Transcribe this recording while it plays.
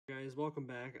guys, welcome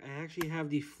back. I actually have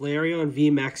the Flareon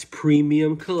VMAX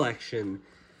Premium Collection,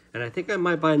 and I think I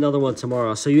might buy another one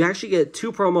tomorrow. So you actually get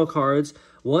 2 promo cards,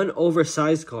 1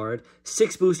 oversized card,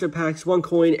 6 booster packs, 1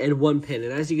 coin, and 1 pin.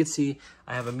 And as you can see,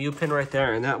 I have a Mew pin right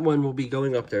there, and that one will be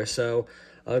going up there. So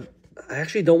I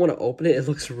actually don't want to open it. It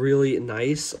looks really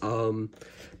nice, but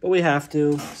we have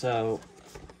to. So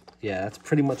yeah, that's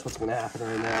pretty much what's going to happen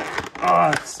right now.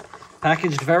 Oh, it's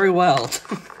packaged very well.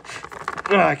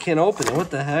 Oh, I can't open it. What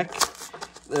the heck?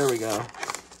 There we go.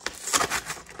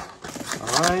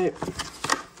 All right.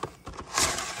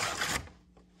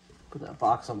 Put that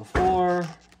box on the floor.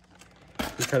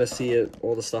 You kind of see it,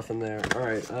 all the stuff in there. All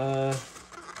right.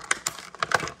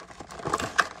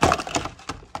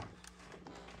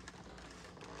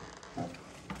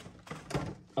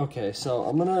 Okay, so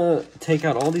I'm gonna take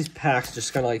out all these packs,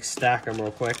 just kind of like stack them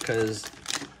real quick, because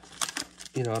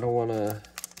you know I don't want to.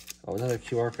 Oh, another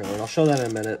QR code. I'll show that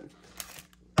in a minute.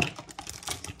 I'm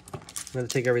going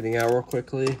to take everything out real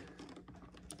quickly. I'm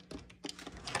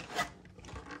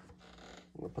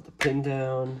going to put the pin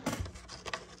down.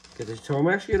 So I'm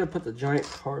actually going to put the giant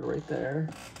card right there.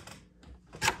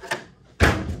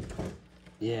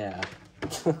 Yeah.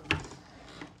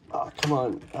 Oh, come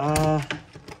on.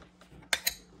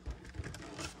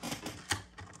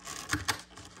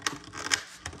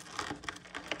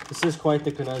 This is quite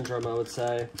the conundrum, I would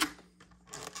say.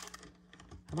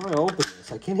 How do I open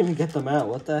this? I can't even get them out.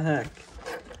 What the heck?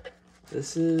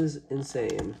 This is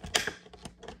insane.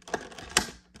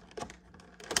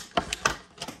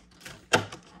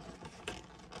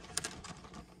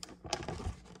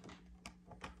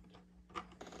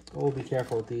 Oh, be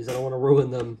careful with these. I don't want to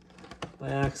ruin them by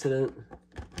accident.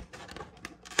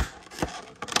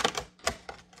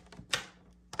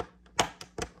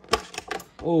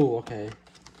 Oh, okay.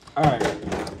 All right.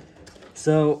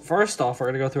 So, first off, we're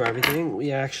going to go through everything.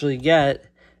 We actually get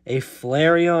a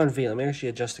Flareon V. Let me actually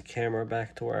adjust the camera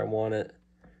back to where I want it.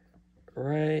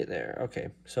 Right there. Okay.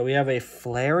 So, we have a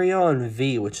Flareon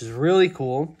V, which is really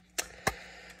cool.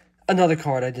 Another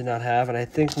card I did not have, and I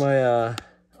think my,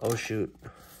 oh, shoot.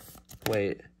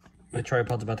 Wait. My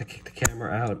tripod's about to kick the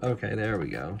camera out. Okay, there we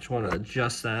go. Just want to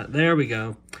adjust that. There we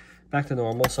go. Back to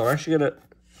normal. So, we're actually going to...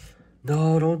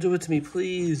 No, don't do it to me,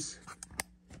 please.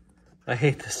 I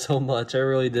hate this so much. I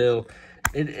really do.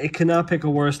 It cannot pick a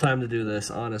worse time to do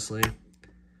this, honestly.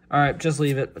 All right, just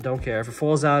leave it. Don't care. If it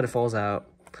falls out, it falls out.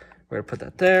 We're going to put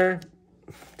that there.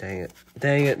 Dang it.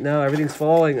 Dang it. No, everything's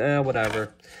falling.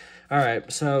 Whatever. All right,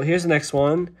 so here's the next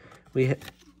one.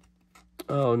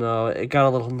 Oh, no. It got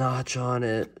a little notch on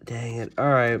it. Dang it.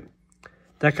 All right.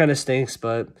 That kind of stinks,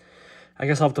 but I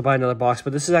guess I'll have to buy another box.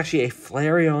 But this is actually a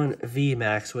Flareon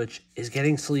VMAX, which is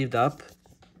getting sleeved up,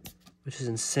 which is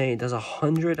insane. It does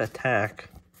 100 attack.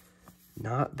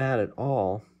 Not bad at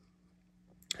all.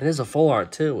 It is a full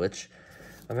art too, which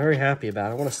I'm very happy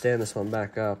about. I want to stand this one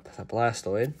back up, that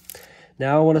Blastoid.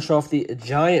 Now I want to show off the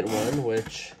giant one,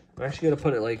 which I'm actually going to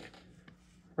put it like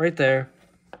right there,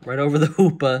 right over the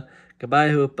Hoopa. Goodbye,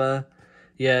 Hoopa.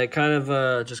 Yeah, it kind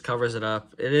of just covers it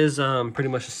up. It is pretty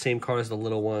much the same card as the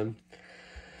little one.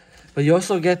 But you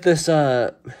also get this...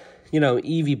 you know,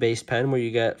 Eevee-based pen where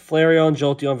you get Flareon,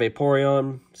 Jolteon,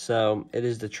 Vaporeon. So it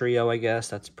is the trio, I guess.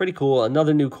 That's pretty cool.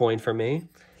 Another new coin for me. I'm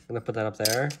going to put that up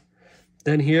there.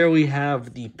 Then here we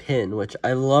have the pin, which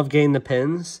I love getting the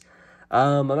pins.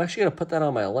 I'm actually going to put that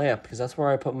on my lamp because that's where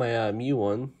I put my Mew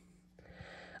one.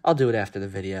 I'll do it after the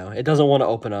video. It doesn't want to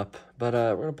open up, but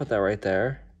we're going to put that right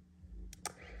there.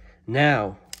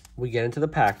 Now, we get into the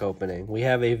pack opening. We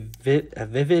have a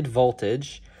Vivid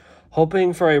Voltage.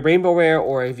 Hoping for a Rainbow Rare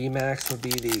or a VMAX would be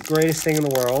the greatest thing in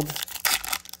the world.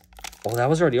 Oh, that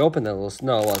was already open. No, it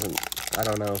wasn't. I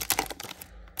don't know.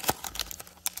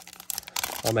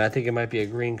 Oh, man, I think it might be a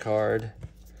green card.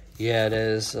 Yeah, it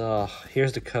is.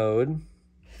 Here's the code.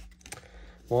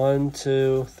 1,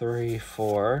 2, 3,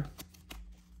 4.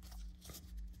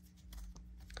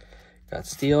 Got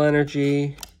Steel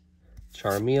Energy,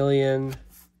 Charmeleon,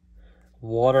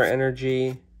 Water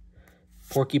Energy,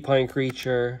 Porcupine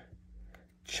Creature,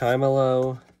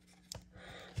 Chimelo,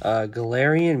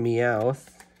 Galarian Meowth,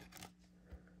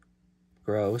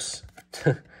 gross,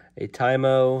 a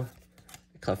Tymo,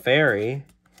 Clefairy,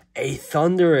 a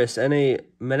Thundurus, and a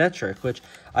Manectric, which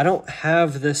I don't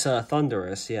have this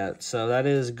Thundurus yet, so that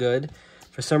is good.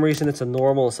 For some reason, it's a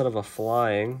normal instead of a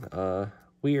flying.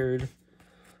 Weird.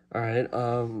 All right,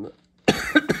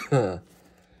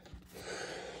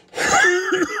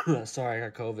 sorry, I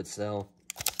got COVID still.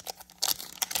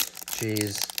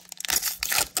 Jeez.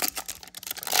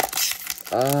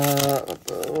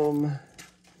 Boom.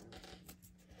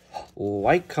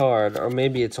 white card, or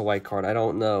maybe it's a white card. I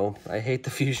don't know. I hate the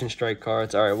Fusion Strike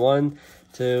cards. All right, 1,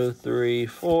 2, 3,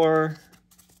 4.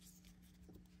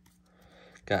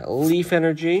 Got Leaf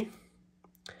Energy.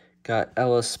 Got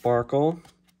Ella Sparkle.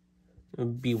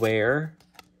 Beware.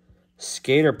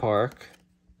 Skater Park.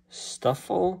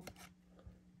 Stuffle.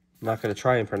 Not going to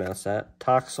try and pronounce that.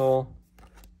 Toxel.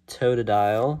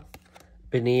 Totodile.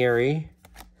 Baneri.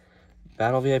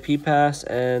 Battle VIP Pass.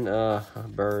 And a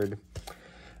bird.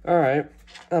 Alright.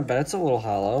 Not bad. It's a little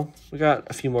hollow. We got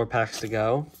a few more packs to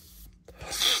go.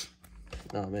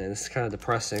 Oh man, this is kind of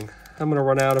depressing. I'm going to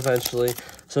run out eventually.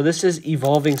 So this is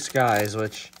Evolving Skies,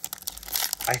 which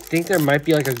I think there might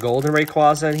be like a Golden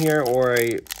Rayquaza in here, or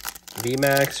a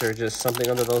VMAX, or just something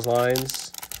under those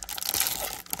lines.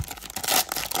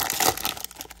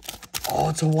 Oh,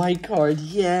 it's a white card.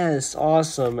 Yes,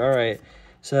 awesome. All right.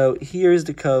 So here's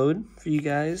the code for you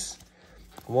guys.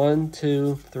 1,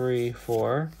 2, 3,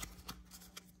 4.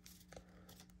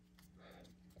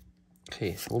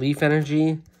 Okay, Leaf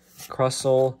Energy,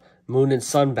 Crustle, Moon and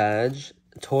Sun Badge,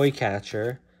 Toy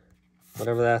Catcher,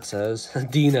 whatever that says,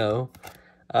 Dino,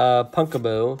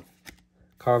 Punkaboo,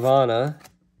 Carvana,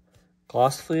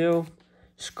 Glossflew,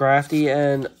 Scrafty,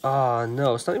 and, oh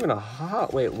no, it's not even a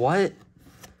hot, wait, what?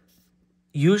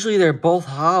 Usually they're both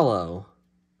hollow.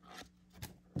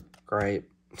 Great.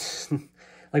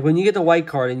 Like when you get the white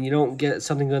card and you don't get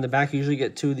something good in the back, you usually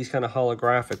get 2 of these kind of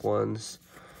holographic ones.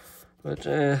 But,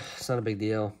 it's not a big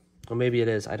deal. Or maybe it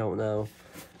is, I don't know.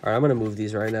 All right, I'm going to move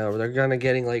these right now. They're kind of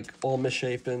getting, like, all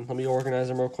misshapen. Let me organize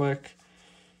them real quick.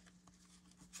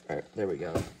 All right, there we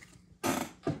go.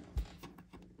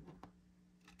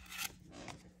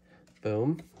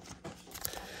 Boom.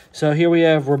 So here we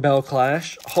have Rebel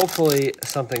Clash. Hopefully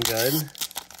something good.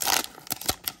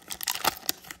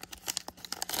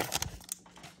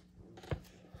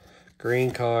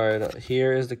 Green card.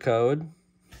 Here is the code.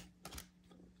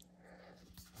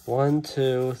 1,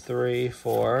 2, 3,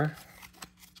 4.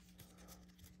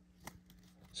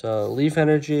 So, Leaf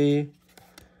Energy,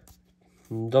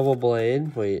 Double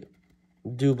Blade, wait,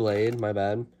 Doublade, my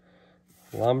bad.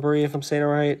 Lumbry, if I'm saying it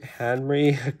right,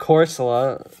 Henry,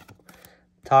 Corsola,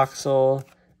 Toxel,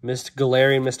 Mr.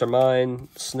 Galarian, Mr. Mime,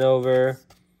 Snover,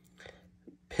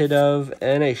 Pidove,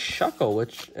 and a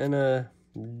Shuckle, and a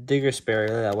Digger Sperry,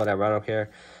 yeah, whatever, I don't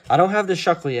care. I don't have the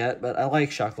Shuckle yet, but I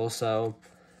like Shuckle, so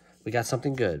we got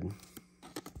something good.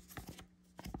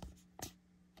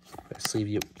 Sleeve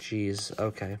you, jeez,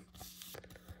 okay.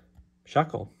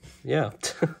 Shuckle, yeah.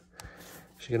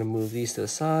 Just gonna move these to the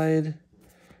side.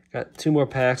 Got 2 more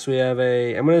packs. We have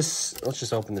let's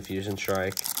just open the Fusion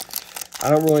Strike. I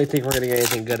don't really think we're gonna get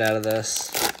anything good out of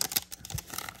this.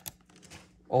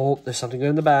 Oh, there's something good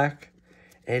in the back.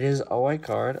 It is a white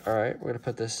card. All right, we're gonna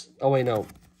put this. Oh wait, no.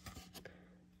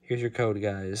 Here's your code,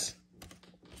 guys.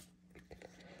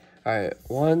 All right,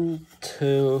 1,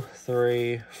 2,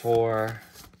 3, 4.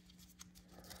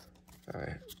 All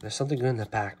right, there's something good in the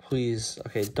back, please.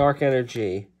 Okay, Dark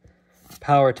Energy,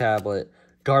 Power Tablet,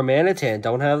 Garmanitan,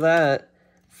 don't have that.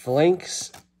 Flinks,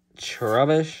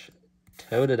 Trubbish,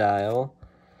 Totodile,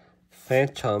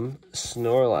 Phantom,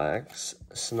 Snorlax,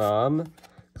 Snom,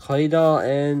 Claydol,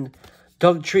 and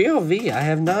Dugtrio V. I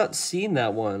have not seen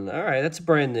that one. All right, that's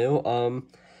brand new.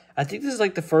 I think this is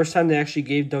like the first time they actually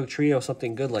gave Dugtrio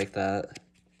something good like that.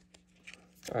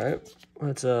 All right,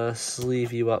 let's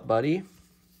sleeve you up, buddy.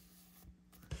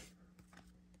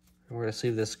 We're going to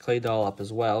sleeve this Claydol up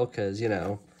as well, because, you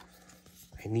know,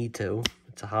 I need to.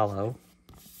 It's a hollow.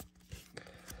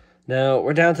 Now,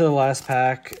 we're down to the last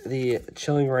pack, the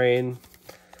Chilling Rain.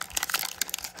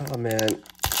 Oh, man.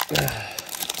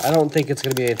 I don't think it's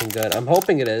going to be anything good. I'm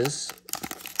hoping it is.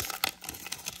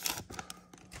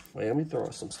 Wait, let me throw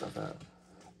some stuff out.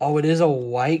 Oh, it is a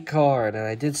white card, and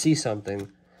I did see something.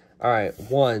 All right,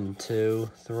 1,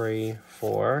 2, 3,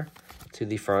 4 to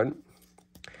the front.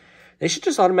 They should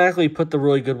just automatically put the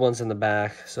really good ones in the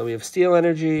back. So we have Steel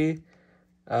Energy,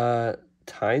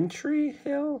 Tine Tree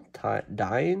Hill,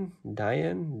 Dian,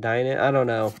 I don't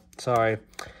know. Sorry,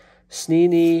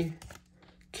 Sneeny,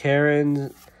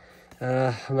 Karen.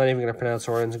 I'm not even gonna pronounce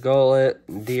orange. Golett,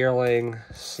 Deerling,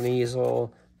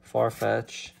 Sneasel,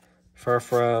 Farfetch,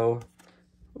 Furfro.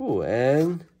 Ooh,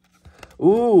 and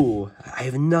I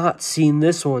have not seen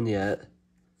this one yet.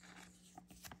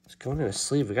 Going in a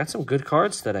sleeve. We got some good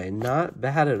cards today. Not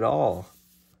bad at all.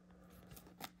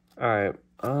 Alright.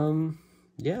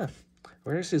 Yeah.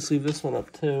 We're gonna sleeve this one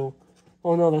up too.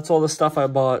 Oh no, that's all the stuff I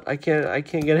bought. I can't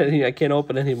get any. I can't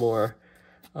open anymore.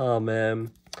 Oh man.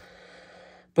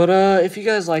 But if you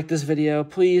guys like this video,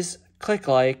 please click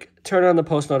like, turn on the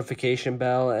post notification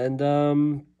bell,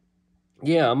 and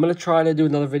yeah, I'm going to try to do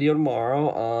another video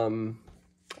tomorrow.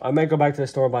 I might go back to the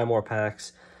store and buy more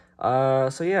packs.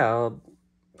 So yeah,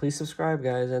 please subscribe,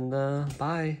 guys, and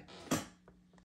bye.